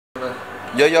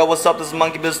Yo, what's up? This is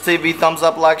MONKEYBIZZ TV. Thumbs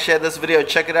up, like, share this video.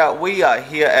 Check it out. We are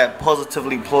here at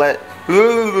Positively Blooper.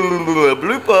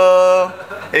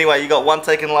 Anyway, you got one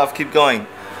take in life. Keep going.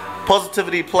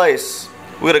 Positivity Place.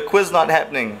 We got a quiz night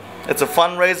happening. It's a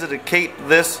fundraiser to keep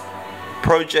this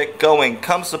project going.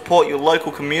 Come support your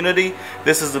local community.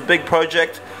 This is a big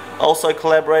project. Also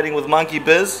collaborating with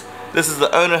MONKEYBIZZ. This is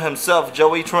the owner himself,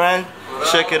 Joey Tran.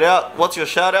 Check it out. What's your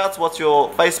shout outs? What's your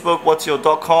Facebook? What's your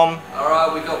 .com?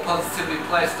 Alright, we got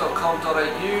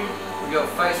positivityplace.com.au. We got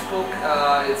Facebook.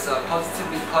 It's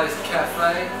Positivity Place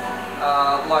Cafe.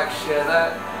 Like, share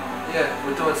that. Yeah,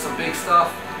 we're doing some big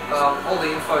stuff. All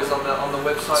the info's on the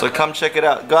website. So come check it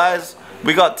out, guys.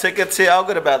 We got tickets here. I've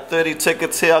got about 30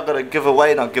 tickets here. I've got a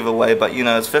giveaway, not giveaway, but you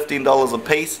know, it's $15 a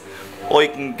piece. Or you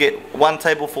can get one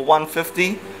table for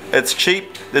 $150. It's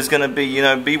cheap. There's going to be, you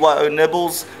know, BYO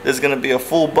nibbles. There's going to be a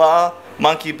full bar.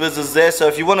 MONKEYBIZZ is there. So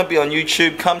if you want to be on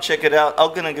YouTube, come check it out. I'm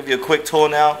going to give you a quick tour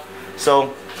now.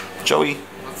 So, Joey.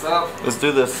 What's up? Let's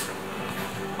do this.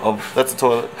 Oh, that's a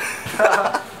toilet.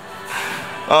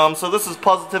 So this is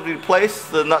Positivity Place,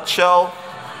 the nutshell.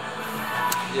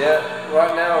 Yeah,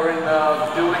 right now we're in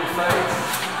the building phase.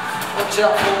 Watch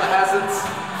out for all the hazards.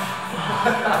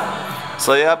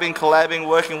 So yeah, I've been collabing,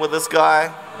 working with this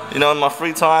guy, you know, in my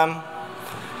free time.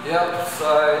 Yep,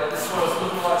 so this is what it's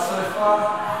looking like so far.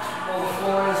 All the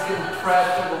flooring is getting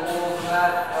prepped, all the walls and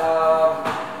that.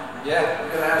 Yeah, we're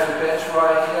going to have the bench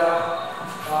right here.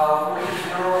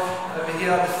 Over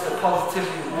here, this is the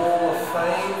Positivity Wall of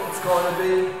Fame it's going to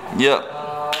be. Yep.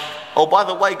 Oh, by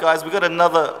the way, guys, we got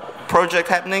another project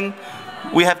happening.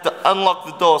 We have to unlock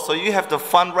the door, so you have to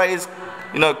fundraise.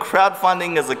 You know,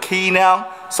 crowdfunding is a key now,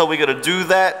 so we got to do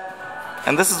that.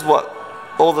 And this is what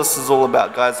all this is all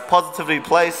about, guys. Positivity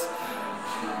Place.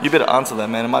 You better answer that,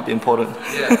 man. It might be important.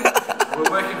 Yeah. We're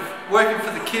working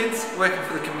for the kids, working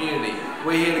for the community.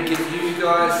 We're here to give you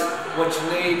guys what you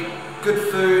need. Good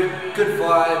food, good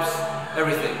vibes,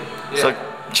 everything. Yeah. So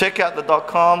check out the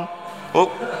 .com.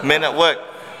 Oh, men at work.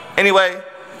 Anyway,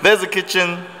 there's a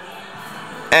kitchen.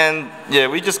 And yeah,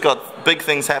 we just got big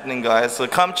things happening, guys. So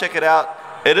come check it out.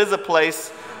 It is a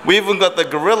place. We even got the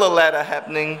gorilla ladder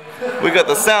happening. We got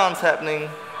the sounds happening.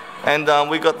 And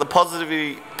we got the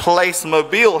Positivity Place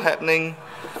mobile happening.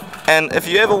 And if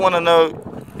you ever want to know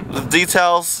the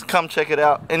details, come check it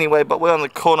out. Anyway, but we're on the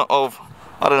corner of,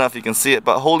 I don't know if you can see it,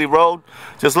 but Holy Road.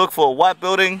 Just look for a white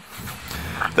building.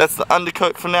 That's the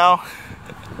undercoat for now.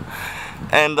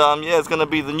 And yeah, it's going to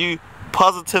be the new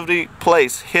Positivity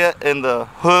Place here in the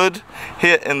hood,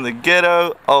 here in the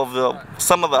ghetto of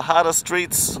some of the harder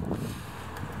streets.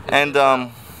 And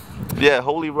yeah,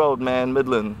 Holy Road, man,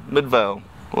 Midvale,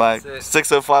 like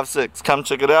 6056. Come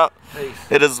check it out. Peace.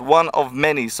 It is one of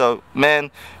many. So man,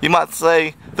 you might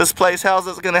say, this place, how's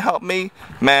it going to help me?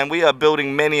 Man, we are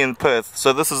building many in Perth.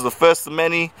 So this is the first of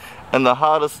many in the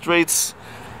harder streets.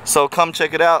 So come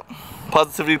check it out.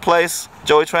 Positivity Place,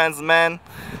 Joey Tran's the man.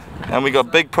 And we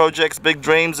got big projects, big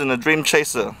dreams, and a dream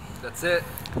chaser. That's it.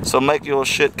 So make your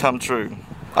shit come true.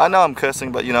 I know I'm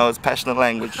cursing, but you know, it's passionate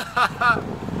language.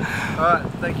 Alright,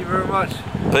 thank you very much.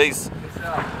 Peace. Peace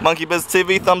out. MONKEYBIZZ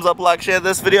TV, thumbs up, like, share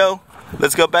this video.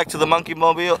 Let's go back to the Monkey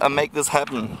Mobile and make this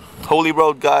happen. Holy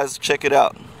Road, guys, check it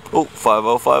out. Oh,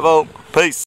 5050. Peace.